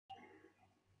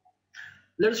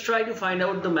Let's try to find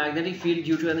out the magnetic field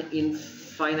due to an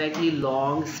infinitely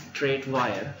long straight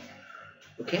wire.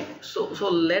 Okay, so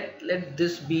let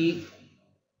this be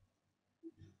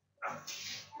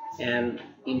an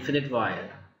infinite wire,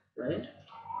 right?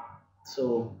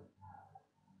 So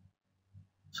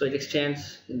it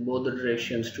extends in both the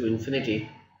directions to infinity,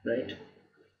 right?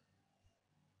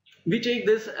 We take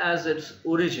this as its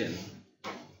origin,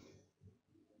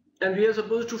 and we are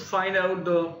supposed to find out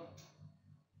the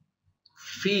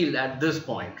field at this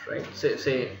point, right?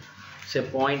 Say a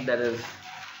point that is,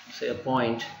 say a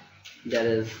point that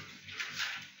is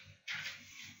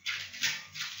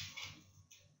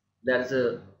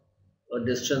a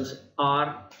distance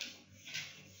r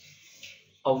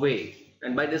away,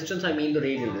 and by distance I mean the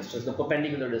radial distance, the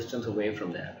perpendicular distance away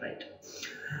from there, right?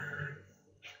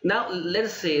 Now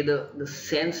let's say the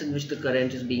sense in which the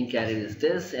current is being carried is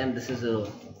this, and this is a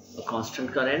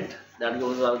constant current that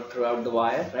goes out throughout the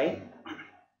wire, right?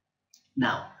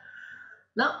 Now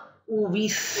we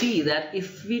see that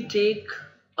if we take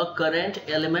a current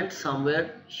element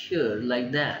somewhere here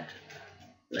like that,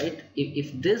 right?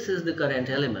 If this is the current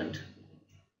element,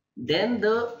 then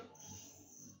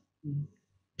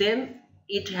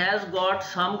it has got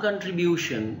some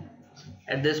contribution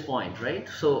at this point, right?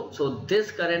 So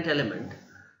this current element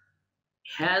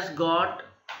has got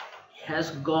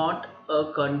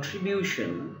a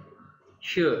contribution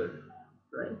here,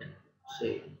 right?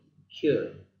 Say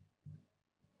here,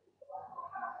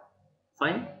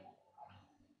 fine.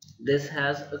 This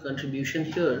has a contribution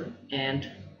here, and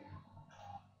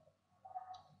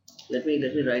let me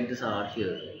write this R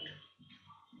here, right?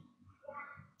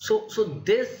 So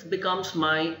this becomes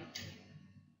my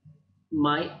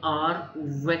R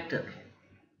vector,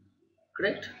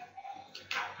 correct?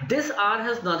 This R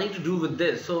has nothing to do with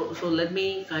this, so let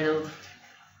me kind of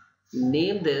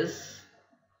name this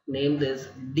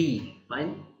D,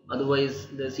 fine. Otherwise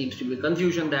there seems to be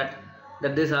confusion that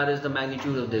this R is the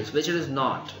magnitude of this, which it is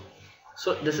not.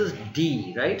 So this is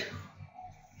D, right?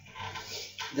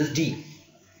 This D.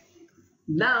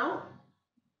 Now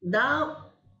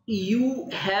you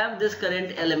have this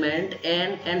current element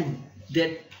and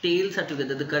their tails are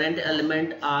together. The current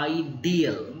element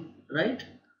IDL, right?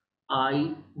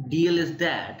 IDL is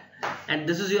that, and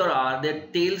this is your R, their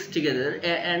tails together,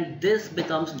 and this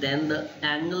becomes then the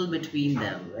angle between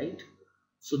them, right?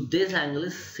 So this angle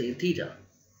is, say, theta,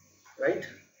 right?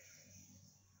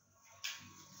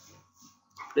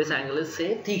 This angle is,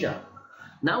 say, theta.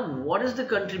 Now what is the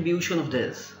contribution of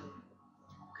this?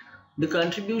 The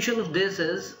contribution of this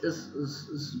is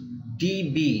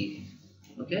dB,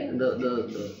 okay?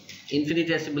 The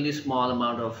infinitesimally small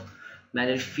amount of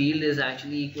magnetic field is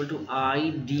actually equal to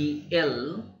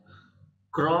IDL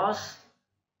cross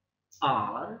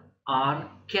R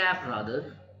cap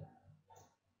rather,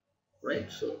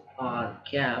 right? So R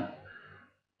cap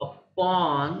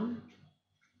upon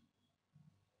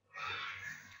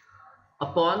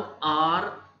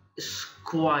R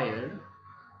square,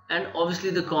 and obviously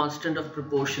the constant of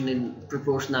proportion in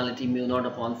proportionality mu naught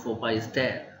upon 4 pi is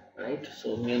there, right?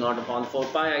 So mu naught upon 4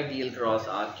 pi IDL cross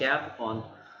R cap upon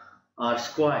R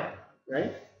square,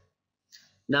 right?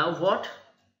 Now what?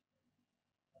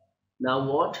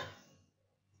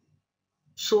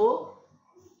 So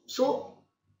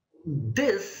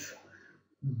this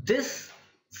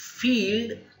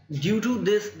field due to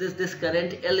this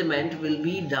current element will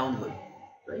be downward,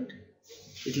 right?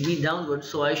 It will be downward,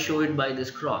 so I show it by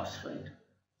this cross, right?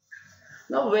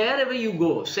 Now wherever you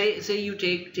go, say you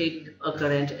take a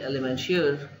current element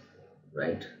here,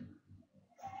 right?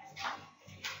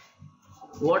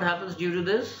 What happens due to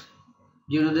this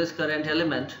current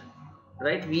element,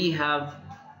 right? We have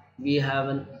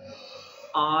an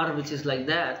R which is like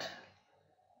that,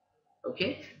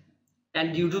 okay?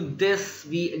 And due to this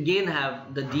we again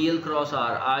have the DL cross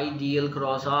R. IDL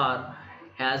cross R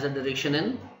has a direction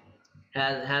in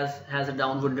has a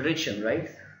downward direction, right?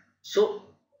 So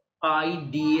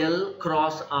IDL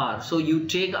cross R, so you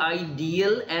take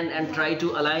IDL and try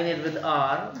to align it with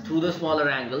R through the smaller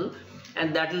angle,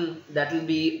 and that'll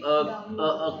be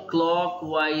a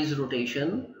clockwise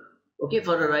rotation, okay,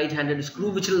 for a right-handed screw,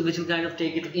 which will kind of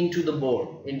take it into the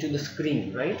board, into the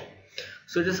screen, right?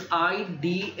 So it is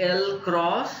IDL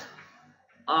cross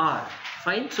R,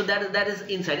 fine. So that is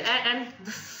inside, and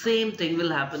the same thing will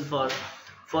happen for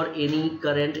any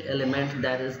current element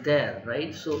that is there,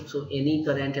 right? So any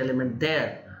current element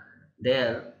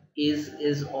there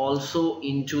is also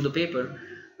into the paper,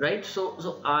 right? So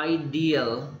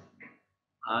IDL,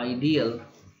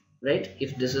 right?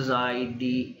 If this is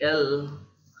IDL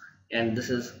and this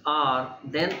is R,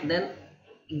 then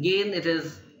again it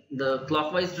is the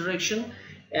clockwise direction,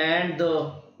 and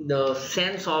the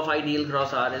sense of ideal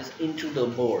cross R is into the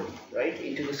board, right,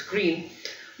 into the screen.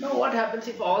 Now what happens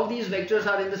if all these vectors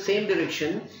are in the same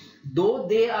direction? Though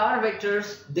they are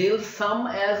vectors, they'll sum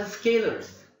as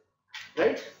scalars,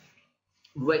 right?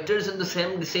 Vectors in the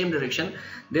same direction,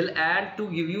 they'll add to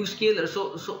give you scalar.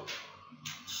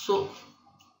 So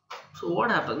what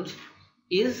happens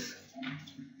is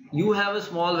you have a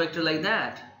small vector like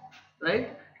that, right,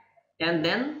 and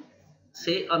then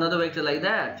say another vector like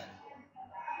that,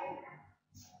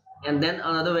 and then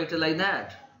another vector like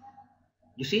that.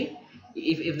 You see,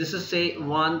 if this is say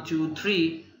 1 2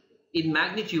 3 in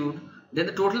magnitude, then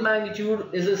the total magnitude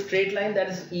is a straight line that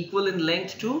is equal in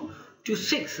length to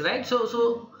 6, right?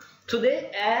 So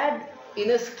they add in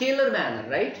a scalar manner,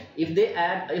 right? If the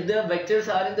vectors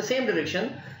are in the same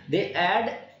direction, they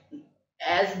add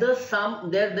as the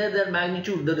sum, their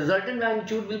magnitude, the resultant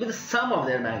magnitude will be the sum of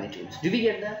their magnitudes. Do we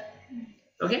get that?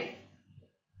 Okay,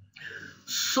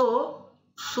 so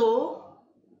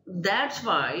that's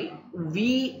why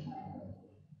we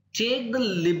take the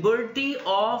liberty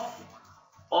of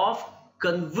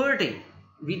converting,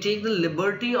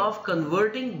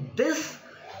 this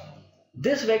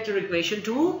vector equation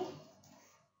to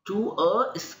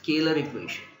a scalar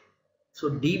equation. So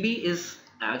dB is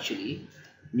actually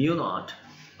mu naught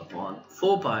upon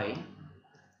 4 pi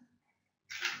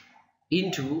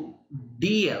into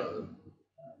dl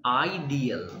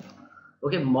idl.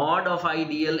 Okay, mod of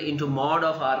idl into mod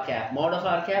of r cap. Mod of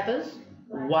r cap is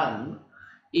 1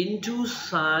 into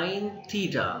sine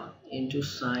theta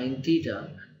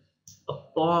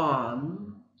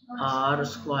upon r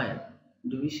square.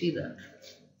 Do we see that?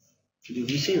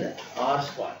 R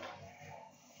square.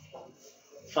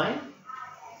 Fine.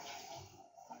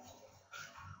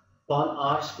 Upon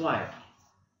r square.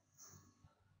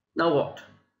 Now what?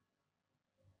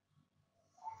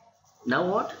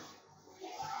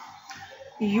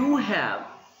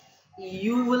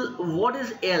 What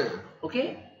is L?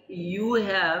 Okay, you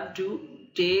have to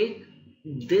take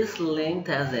this length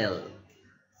as L,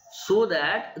 so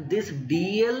that this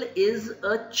dl is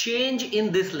a change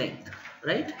in this length,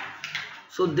 right?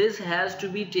 So this has to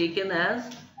be taken as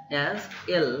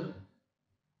L,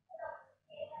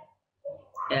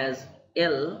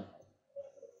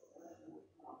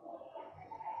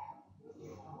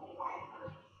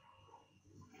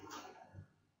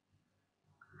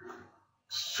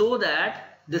 so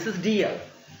that this is dl,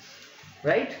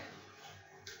 right?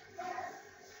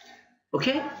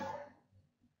 Okay,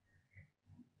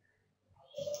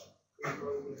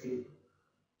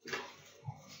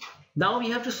 now we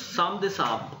have to sum this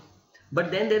up,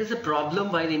 but then there is a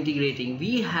problem while integrating.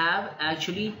 We have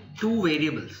actually two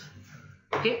variables.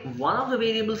 Okay, one of the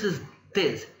variables is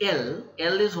this L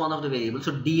is one of the variables,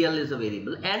 so dl is a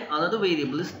variable, and another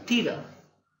variable is theta,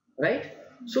 right?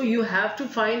 So you have to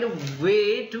find a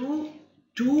way to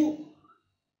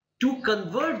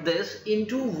convert this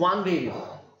into one variable.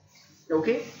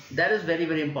 Okay, that is very,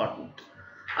 very important.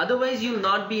 Otherwise you will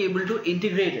not be able to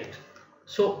integrate it.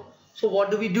 So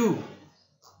what do we do?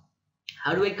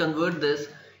 How do I convert this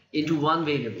into one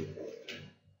variable?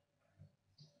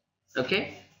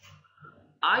 Okay,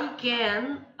 I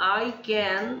can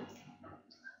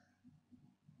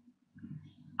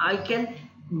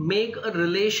make a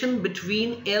relation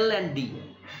between L and D,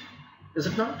 is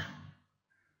it not?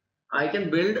 I can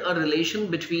build a relation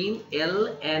between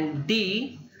L and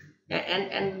D,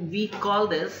 and we call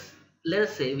this, let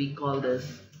us say we call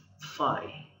this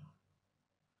phi.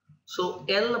 So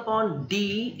L upon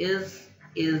D is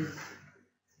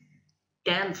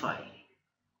tan phi,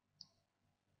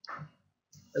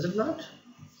 is it not?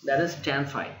 That is tan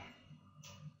phi.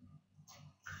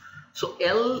 So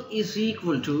L is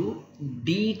equal to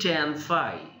d tan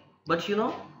phi, but you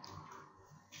know,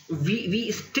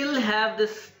 we still have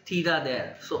this theta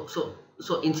there.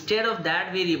 So instead of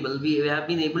that variable, we have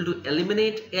been able to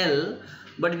eliminate L,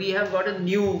 but we have got a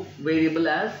new variable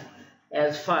as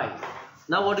phi.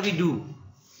 Now what do we do?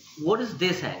 What is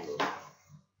this angle?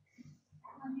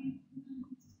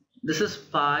 This is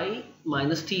pi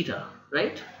minus theta,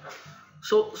 right?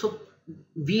 So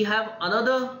we have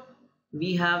another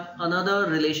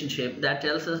relationship that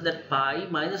tells us that pi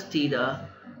minus theta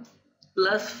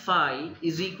plus phi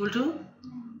is equal to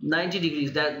 90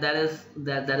 degrees. That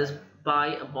is pi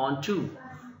upon 2.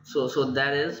 So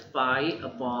that is pi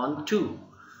upon 2.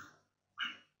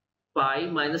 Pi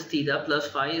minus theta plus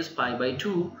phi is pi by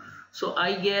 2. So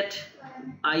I get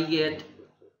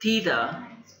theta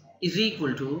is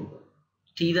equal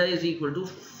to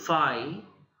phi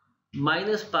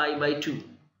minus pi by 2.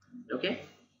 Okay,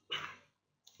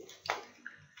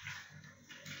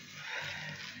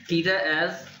 theta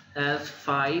as as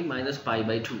phi minus pi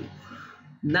by 2.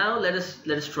 Now let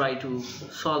us try to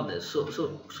solve this.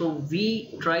 So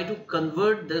we try to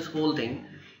convert this whole thing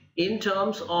in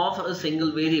terms of a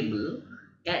single variable,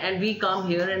 and we come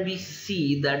here and we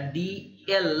see that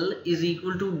dl is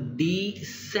equal to d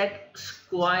sec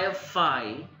square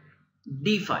phi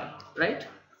d phi, right?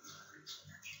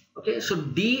 Okay, so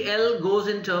dl goes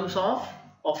in terms of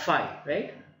phi,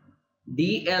 right?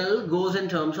 dl goes in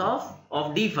terms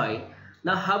of d phi.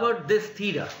 Now how about this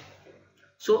theta?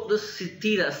 So this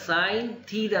theta, sine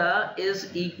theta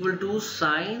is equal to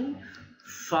sine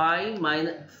phi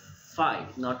minus phi,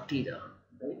 not theta,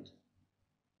 right?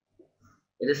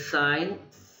 It is sine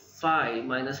phi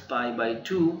minus pi by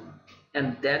 2,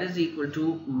 and that is equal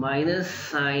to minus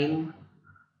sine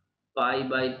pi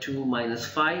by 2 minus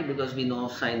phi, because we know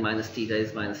sine minus theta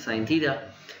is minus sine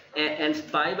theta, and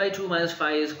pi by 2 minus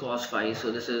phi is cos phi,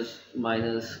 so this is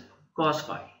minus cos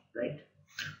phi, right?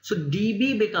 So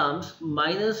dB becomes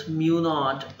minus mu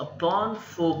naught upon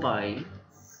 4 pi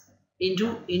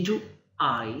into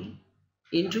I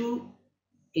into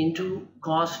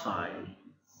cos phi,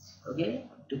 okay,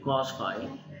 to cos phi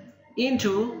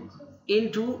into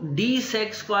d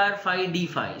sec square phi d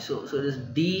phi. So it is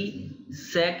d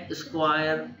sec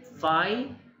square phi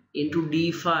into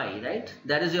d phi, right?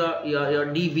 That is your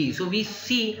dB. So we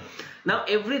see now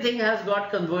everything has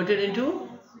got converted into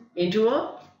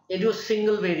a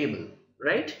single variable,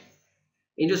 right?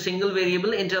 Into single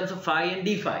variable in terms of phi and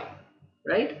d phi,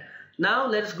 right? Now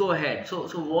let's go ahead. So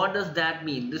what does that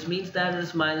mean? This means that it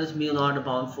is minus mu naught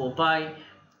upon 4 pi,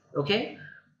 okay?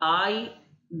 I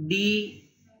d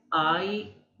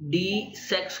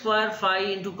sec square phi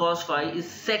into cos phi is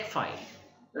sec phi,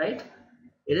 right?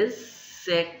 It is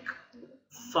sec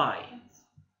phi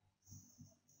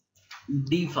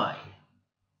d phi,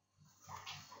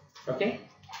 okay?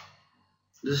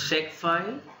 This is sec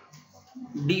phi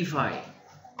d phi.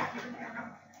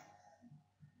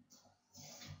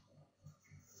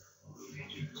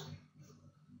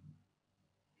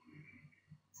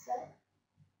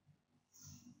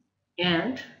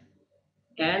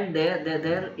 And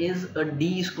there is a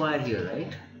d square here,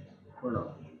 right? Hold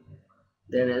on.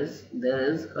 There is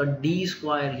a d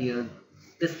square here.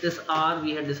 This r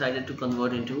we had decided to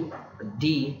convert into a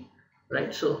d,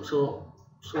 right? So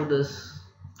this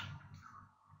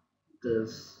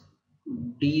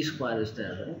d square is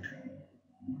there, right?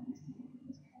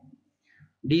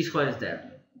 D square is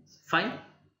there. Fine.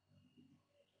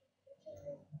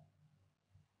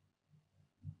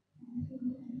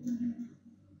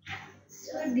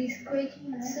 So d square,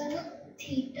 so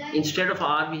theta. Instead of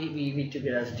r, we took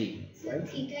it as d. So right?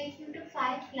 theta is equal to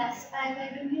 5 plus pi by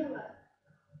 2 mu.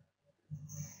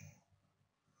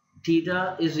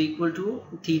 Theta is equal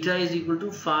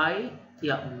to phi,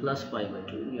 yeah, plus pi by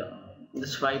 2, yeah.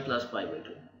 This phi plus pi by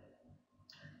 2.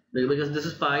 Because this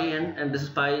is pi and this is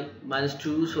pi minus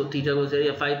 2, so theta goes there,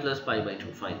 yeah, phi plus pi by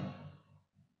 2, fine.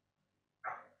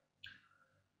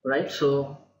 Right,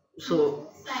 so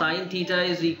sine theta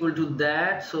is equal to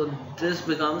that, so this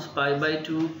becomes pi by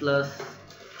 2 plus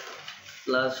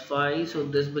phi, so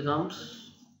this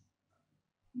becomes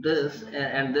this,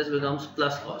 and this becomes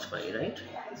plus cos phi, right?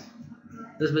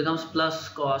 This becomes plus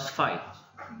cos phi.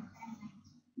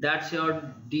 That's your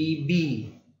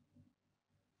dB.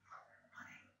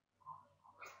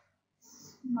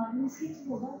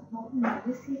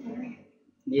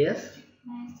 Yes.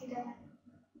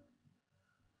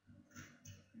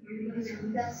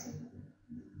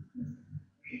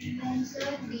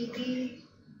 Answer dB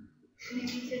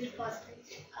maybe cos phi.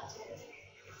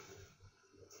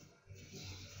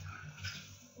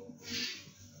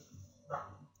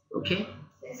 Okay.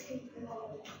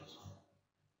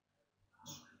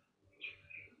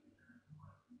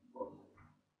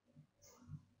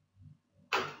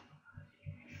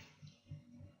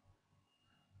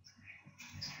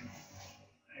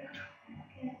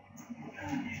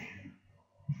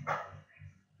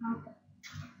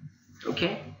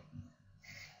 Okay.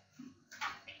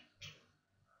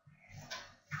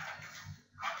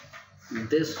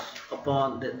 This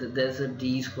upon there's a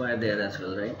d square there as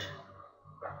well, right?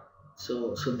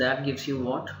 So that gives you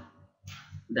what?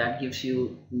 That gives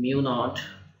you mu naught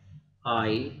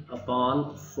I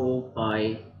upon 4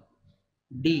 pi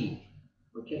d.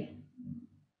 Okay.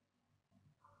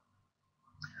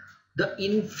 The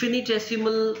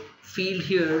infinitesimal field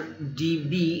here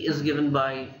dB is given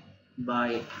by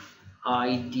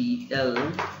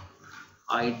IDL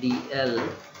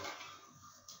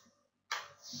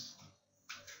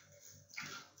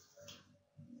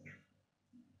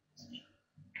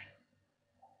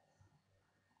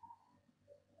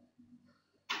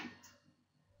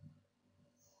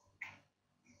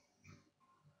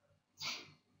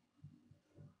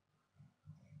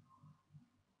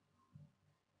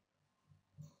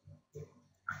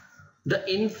the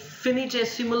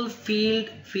infinitesimal field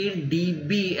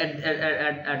dB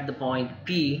at the point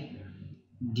P,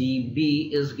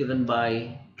 dB is given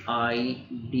by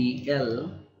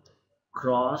IDL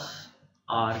cross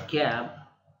R cap.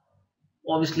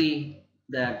 Obviously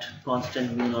that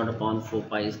constant mu naught upon 4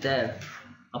 pi is there,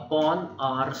 upon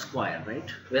R square, right,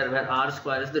 where R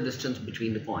square is the distance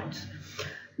between the points.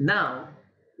 Now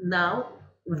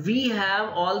we have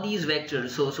all these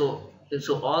vectors,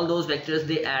 so all those vectors,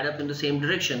 they add up in the same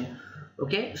direction.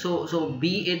 Okay, so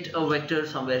be it a vector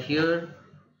somewhere here,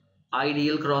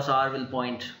 ideal cross R will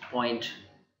point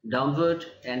downward,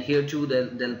 and here too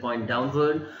they'll point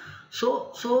downward.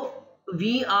 So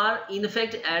we are in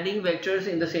effect adding vectors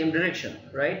in the same direction,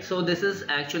 right? So this is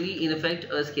actually in effect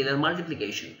a scalar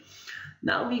multiplication.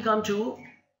 Now we come to,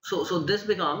 so this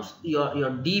becomes your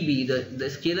dB, the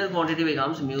scalar quantity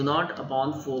becomes mu naught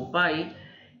upon 4 pi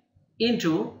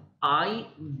into I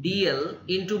dl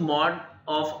into mod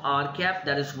of r cap,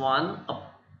 that is 1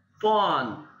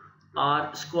 upon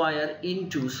r square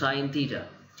into sine theta.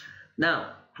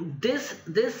 Now this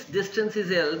distance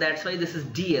is L, that's why this is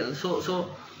dl.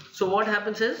 So what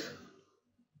happens is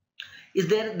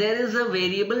there is a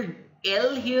variable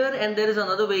L here and there is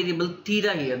another variable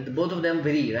theta here, both of them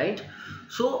vary, right?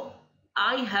 So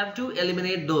I have to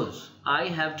eliminate those, I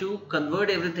have to convert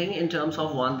everything in terms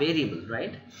of one variable,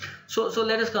 right? So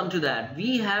let us come to that.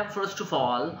 We have first of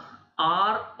all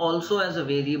R also as a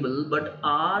variable, but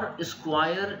R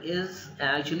square is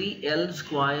actually L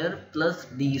square plus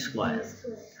D square,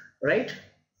 right?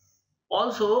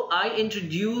 Also I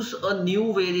introduce a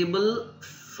new variable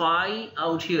phi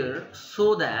out here,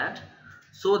 so that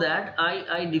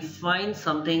I define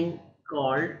something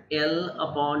called L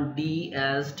upon D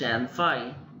as tan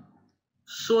phi,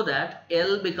 so that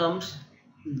L becomes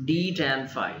D tan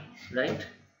phi, right?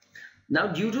 Now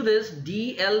due to this,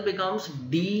 dl becomes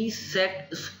d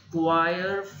sec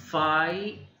square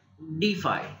phi d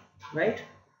phi, right?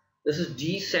 This is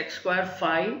d sec square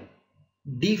phi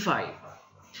d phi.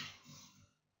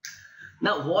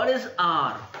 Now what is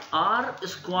r? R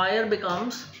square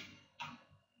becomes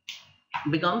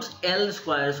L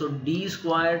square, so d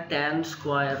square tan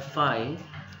square phi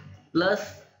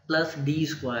plus d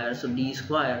square, so d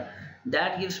square,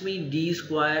 that gives me d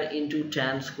square into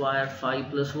tan square phi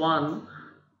plus 1,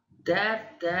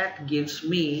 that gives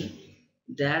me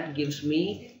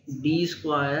d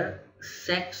square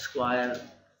sec square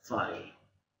phi,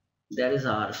 that is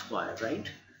r square,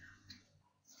 right?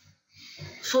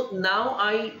 So now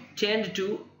I tend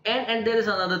to, and there is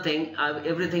another thing,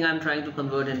 everything I'm trying to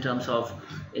convert in terms of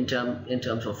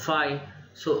phi.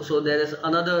 So there is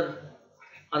another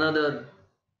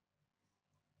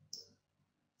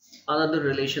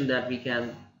relation that we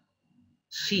can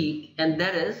see, and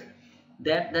that is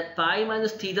that pi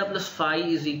minus theta plus phi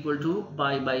is equal to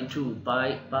pi by 2,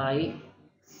 pi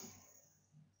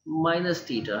minus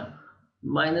theta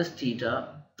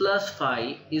plus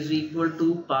phi is equal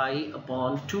to pi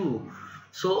upon 2.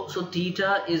 So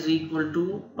theta is equal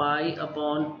to pi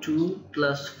upon 2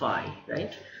 plus phi,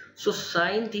 right? So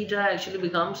sine theta actually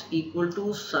becomes equal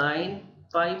to sine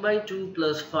pi by 2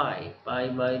 plus phi,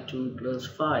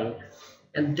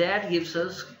 and that gives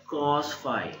us cos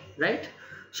phi, right?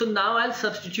 So now I'll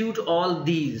substitute all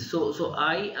these. So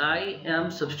I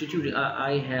am substituting,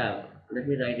 I have, let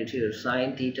me write it here,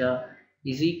 sine theta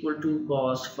is equal to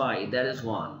cos phi, that is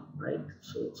one, right?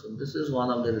 So this is one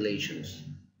of the relations.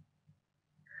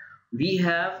 We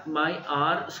have my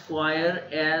r square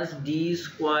as d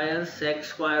square sec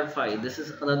square phi, this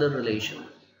is another relation,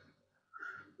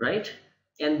 right?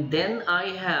 And then I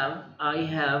have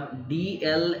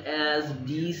dl as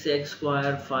d sec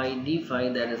square phi d phi,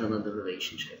 that is another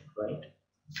relationship, right?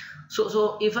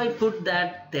 So if I put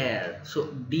that there, so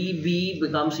dB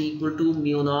becomes equal to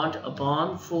mu naught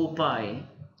upon 4 pi,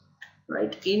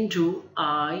 right, into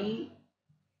I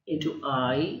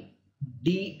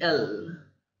dl.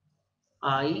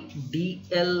 I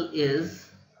dl is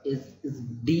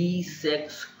d sec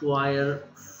square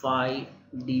phi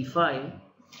d phi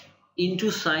into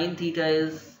sine theta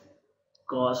is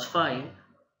cos phi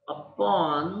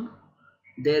upon,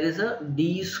 there is a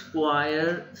d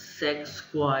square sec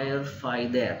square phi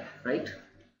there, right?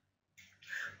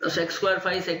 Now sec square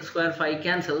phi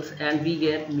cancels, and we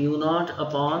get mu naught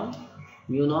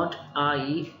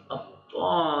I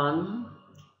upon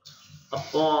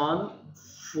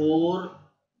 4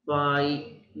 pi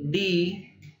d,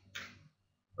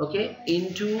 okay,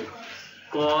 into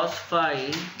cos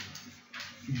phi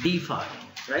d phi,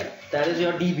 right? That is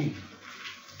your dB.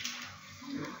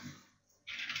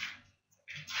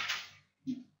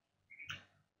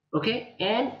 Okay,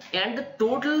 and the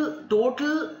total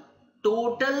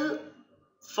total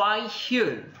phi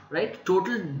here, right?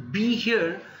 Total b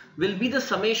here will be the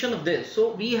summation of this.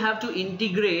 So we have to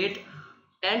integrate,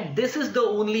 and this is the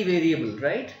only variable,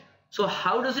 right? So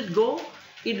how does it go?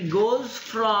 It goes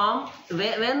from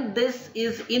when this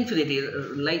is infinity,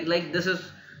 like this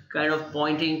is kind of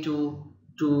pointing to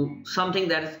something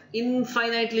that is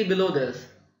infinitely below this.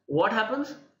 What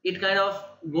happens? It kind of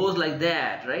goes like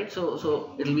that, right?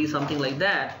 So it'll be something like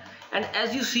that. And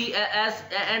as you see,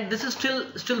 and this is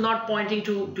still not pointing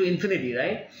to infinity,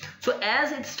 right? So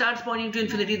as it starts pointing to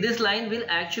infinity, this line will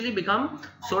actually become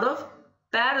sort of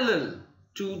parallel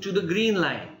to the green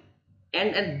line,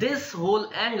 and this whole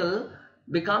angle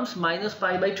becomes minus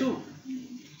pi by 2.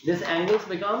 This angle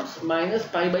becomes minus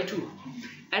pi by 2.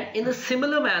 And in a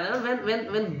similar manner,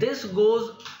 when this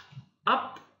goes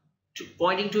up to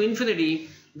pointing to infinity,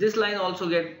 this line also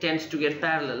tends to get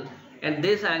parallel, and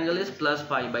this angle is plus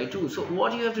pi by 2. So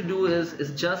what you have to do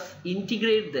is just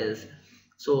integrate this.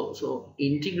 So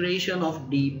integration of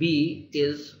dB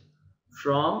is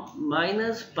from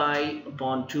minus pi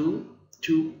upon 2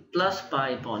 to plus pi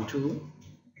upon 2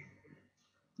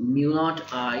 mu naught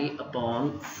I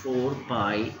upon 4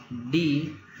 pi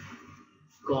d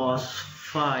cos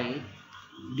phi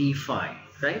d phi,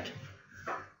 right?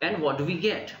 And what do we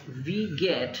get? We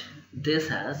get this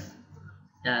as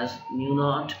mu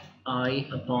naught I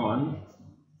upon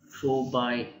 4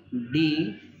 pi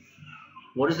d.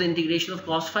 What is the integration of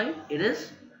cos phi? It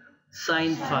is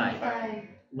sin phi.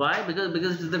 Why? Because it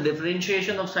is the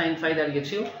differentiation of sin phi that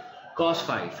gives you cos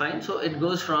phi. Fine. So it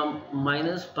goes from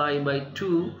minus pi by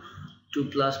 2 to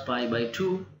plus pi by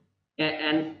 2,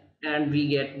 and we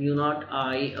get mu naught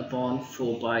I upon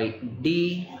 4 pi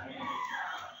d,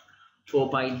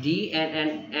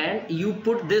 and you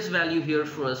put this value here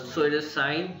first. So it is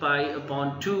sin pi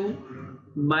upon 2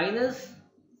 minus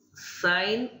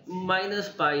sin minus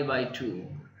pi by 2.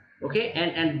 Okay,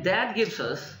 and that gives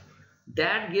us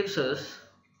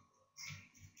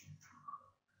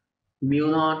mu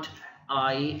naught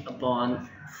I upon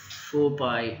 4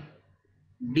 pi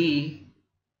d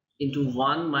into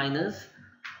 1 minus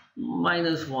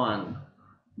 1.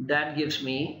 That gives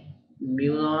me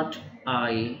mu naught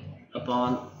I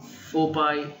upon 4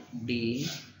 pi d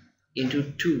into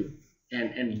 2,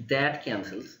 and that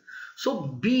cancels. So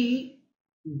b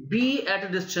at a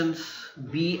distance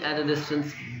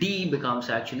d becomes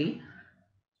actually,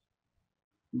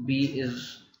 b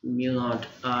is mu naught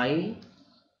I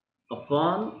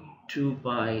upon 2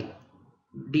 pi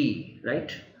d,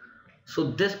 right?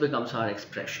 So this becomes our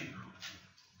expression.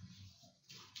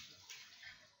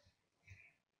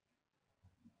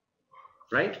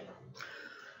 Right?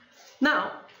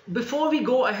 Now, before we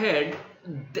go ahead,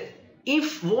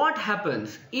 what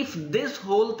happens if this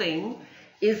whole thing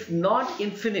is not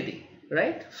infinity,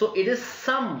 right? So it is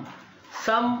some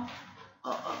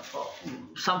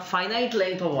finite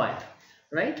length of wire,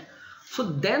 right? So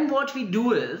then what we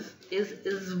do is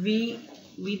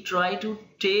we try to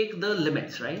take the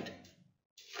limits, right?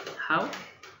 How?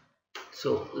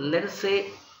 So let us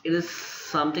say it is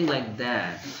something like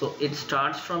that. So it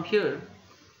starts from here,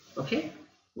 okay?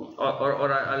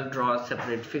 Or I'll draw a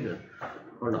separate figure.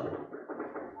 Hold on.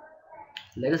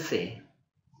 Let us say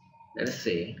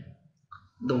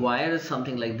the wire is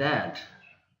something like that.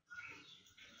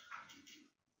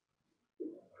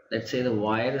 Let's say the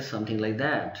wire is something like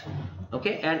that,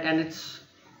 okay? And it's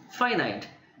finite,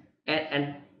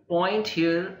 and point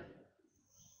here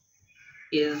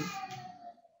is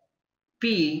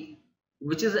P,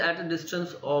 which is at a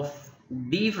distance of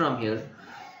D from here,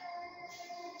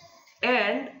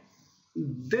 and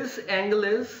this angle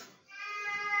is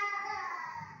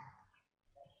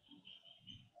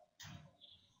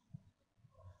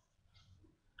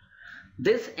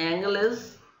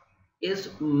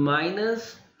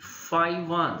minus phi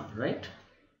 1, right?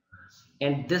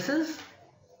 And this is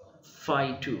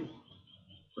phi 2,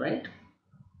 right?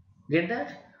 Get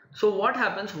that? So what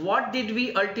happens? What did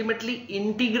we ultimately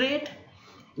integrate?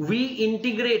 We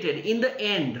integrated in the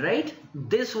end, right?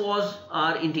 This was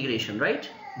our integration, right?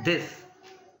 This.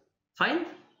 Fine?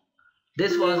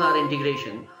 This was our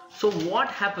integration. So what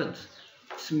happens?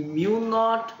 It's mu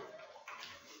naught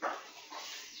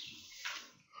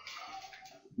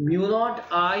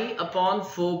I upon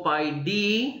 4 pi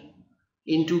d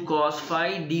into cos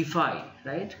phi d phi,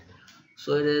 right?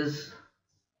 So it is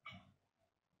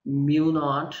mu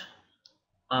naught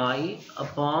I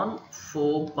upon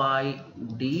 4 pi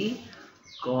d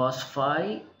cos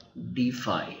phi d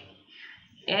phi,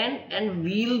 and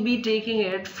we'll be taking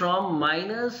it from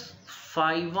minus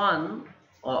phi 1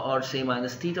 or say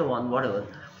minus theta 1, whatever,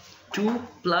 to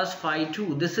plus phi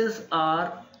 2. This is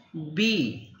our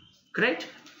b, correct?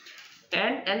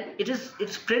 And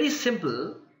it's pretty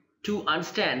simple to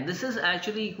understand. This is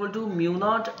actually equal to mu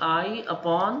naught I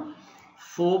upon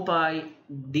 4 pi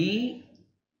d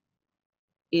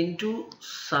into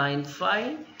sine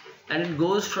phi, and it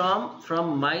goes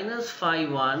from minus phi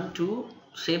 1 to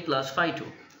say plus phi 2.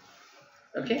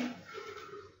 Okay,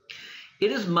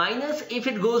 it is minus if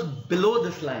it goes below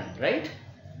this line, right?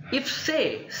 If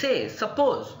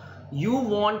suppose you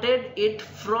wanted it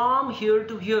from here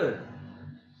to here,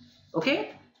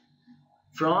 okay,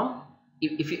 from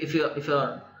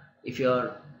if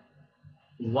your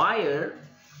wire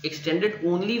extended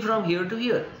only from here to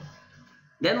here,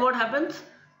 then what happens?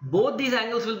 Both these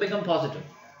angles will become positive.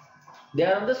 They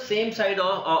are on the same side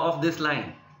of this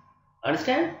line.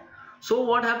 Understand? So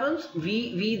what happens?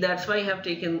 We that's why I have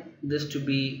taken this to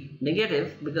be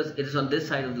negative, because it is on this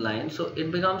side of the line. So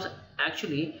it becomes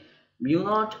actually mu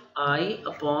naught I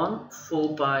upon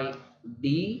 4 pi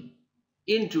d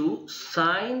into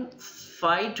sine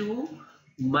phi 2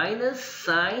 minus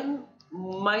sine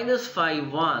minus phi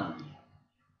 1.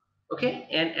 Okay,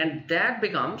 and that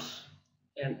becomes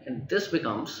and this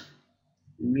becomes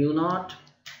mu naught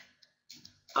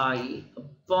I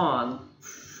upon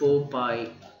 4 pi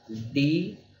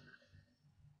d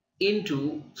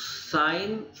into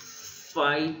sine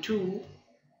phi 2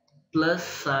 plus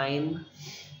sine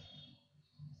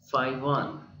phi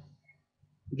 1.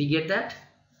 We get that?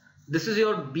 This is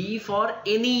your B for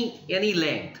any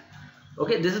length.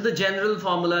 Okay, this is the general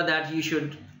formula that you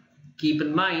should keep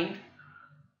in mind,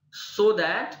 so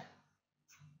that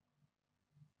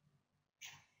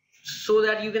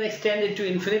you can extend it to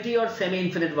infinity or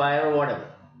semi-infinite wire or whatever,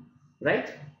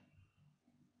 right?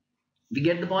 We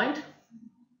get the point?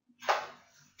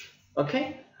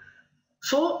 Okay,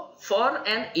 so for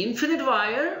an infinite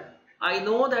wire, I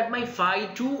know that my phi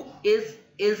 2 is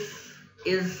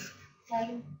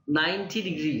 90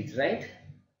 degrees, right?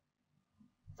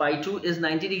 Phi 2 is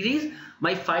 90 degrees.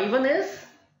 My phi 1 is,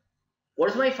 what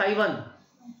is my phi 1?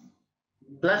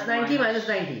 Plus 90 minus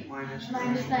 90? Minus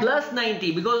 90. Plus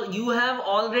 90, because you have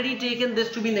already taken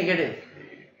this to be negative.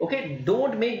 Okay,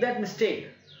 don't make that mistake.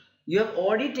 You have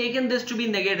already taken this to be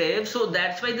negative, so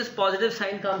that's why this positive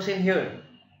sign comes in here.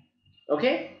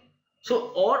 Okay,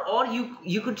 so or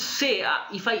you could say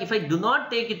if I do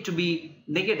not take it to be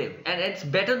negative, and it's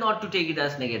better not to take it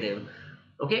as negative.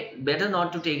 Okay, better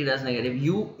not to take it as negative.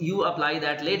 You apply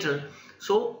that later.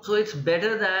 So it's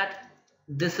better that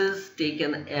this is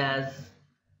taken as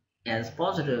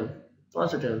positive,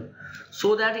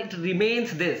 so that it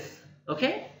remains this.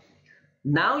 Okay,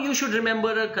 now you should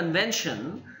remember a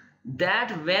convention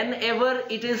that whenever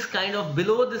it is kind of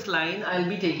below this line, I'll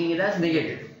be taking it as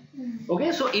negative.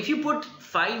 Okay, so if you put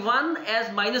phi 1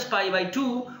 as minus pi by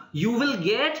 2, you will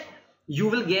get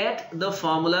the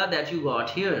formula that you got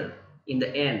here in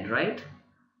the end, right?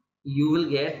 You will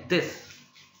get this.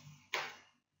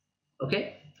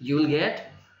 Okay, you will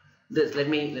get this. Let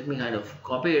me kind of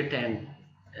copy it and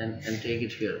take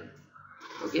it here.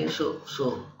 Okay, so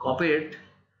copy it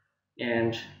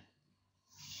and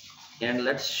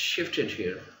let's shift it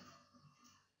here.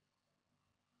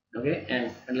 Okay,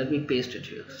 and let me paste it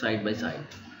here side by side.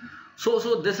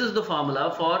 So this is the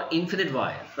formula for infinite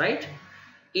wire, right?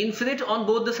 Infinite on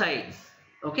both the sides.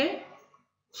 Okay,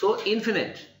 so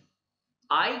infinite.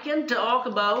 I can talk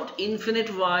about infinite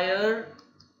wire.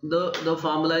 The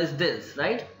formula is this,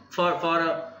 right? For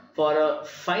a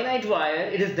finite wire,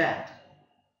 it is that,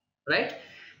 right?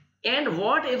 And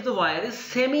what if the wire is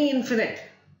semi-infinite?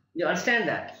 You understand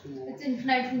that? It's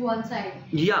infinite from one side.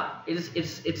 Yeah,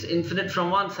 it's infinite from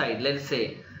one side. Let's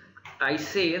say I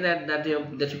say that your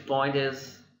point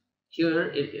is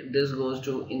here. This goes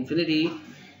to infinity.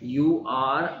 You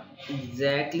are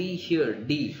exactly here,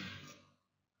 D.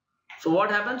 So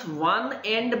what happens? One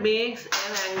end makes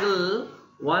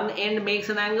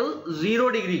an angle 0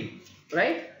 degree,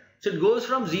 right? So it goes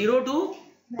from 0 to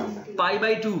 90. pi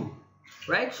by 2,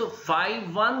 right? So phi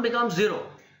 1 becomes 0,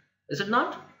 is it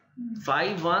not?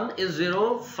 Phi 1 is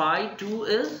 0, phi 2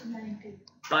 is 90.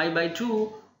 pi by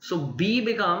 2. So B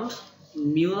becomes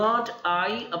mu naught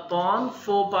I upon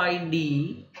 4 pi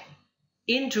d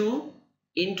into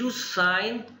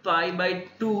sine pi by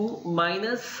 2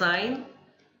 minus sine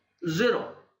 0.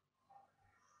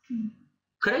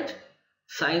 Correct?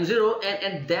 Sine 0,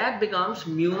 and that becomes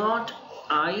mu naught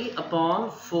I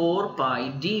upon 4 pi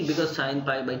d, because sine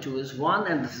pi by 2 is 1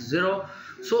 and this is 0.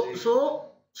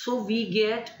 So we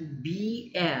get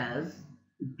B as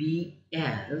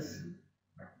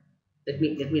let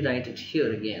me write it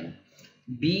here again.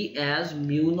 B as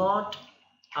mu naught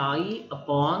I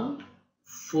upon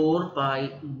 4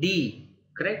 pi d,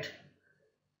 correct?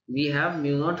 we have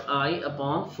mu naught I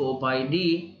upon 4 pi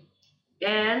d,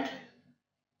 and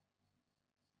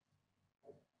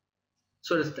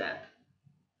so is that.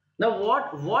 Now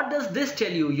what does this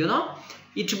tell you? You know,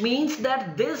 it means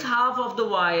that this half of the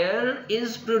wire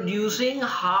is producing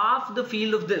half the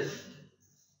field of this.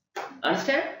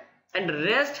 Understand? And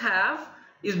rest half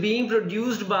is being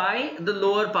produced by the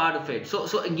lower part of it.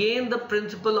 So again the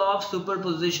principle of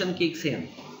superposition kicks in,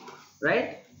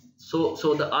 right? So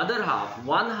the other half,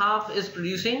 one half is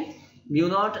producing mu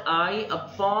naught I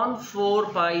upon 4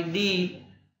 pi d,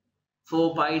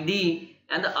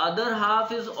 and the other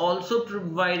half is also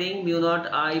providing mu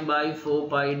naught I by 4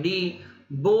 pi d,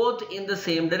 both in the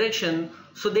same direction.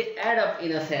 So they add up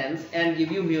in a sense and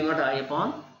give you mu naught I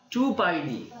upon 2 pi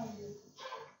d.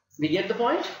 We get the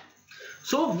point?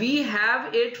 So we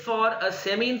have it for a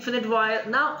semi-infinite wire.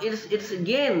 Now it's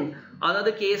again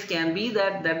another case can be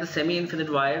that the semi-infinite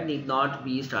wire need not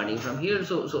be starting from here.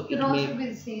 So It it could also may, be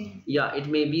the same. yeah, it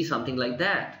may be something like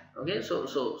that. Okay,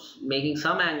 so making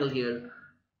some angle here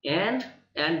and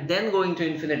then going to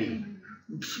infinity.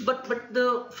 But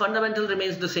the fundamental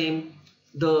remains the same.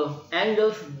 The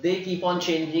angles, they keep on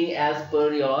changing as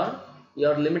per your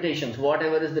limitations,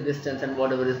 whatever is the distance and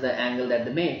whatever is the angle that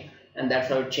they make, and that's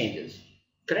how it changes.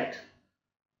 Correct?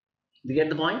 Do you get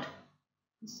the point?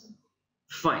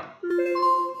 Fine.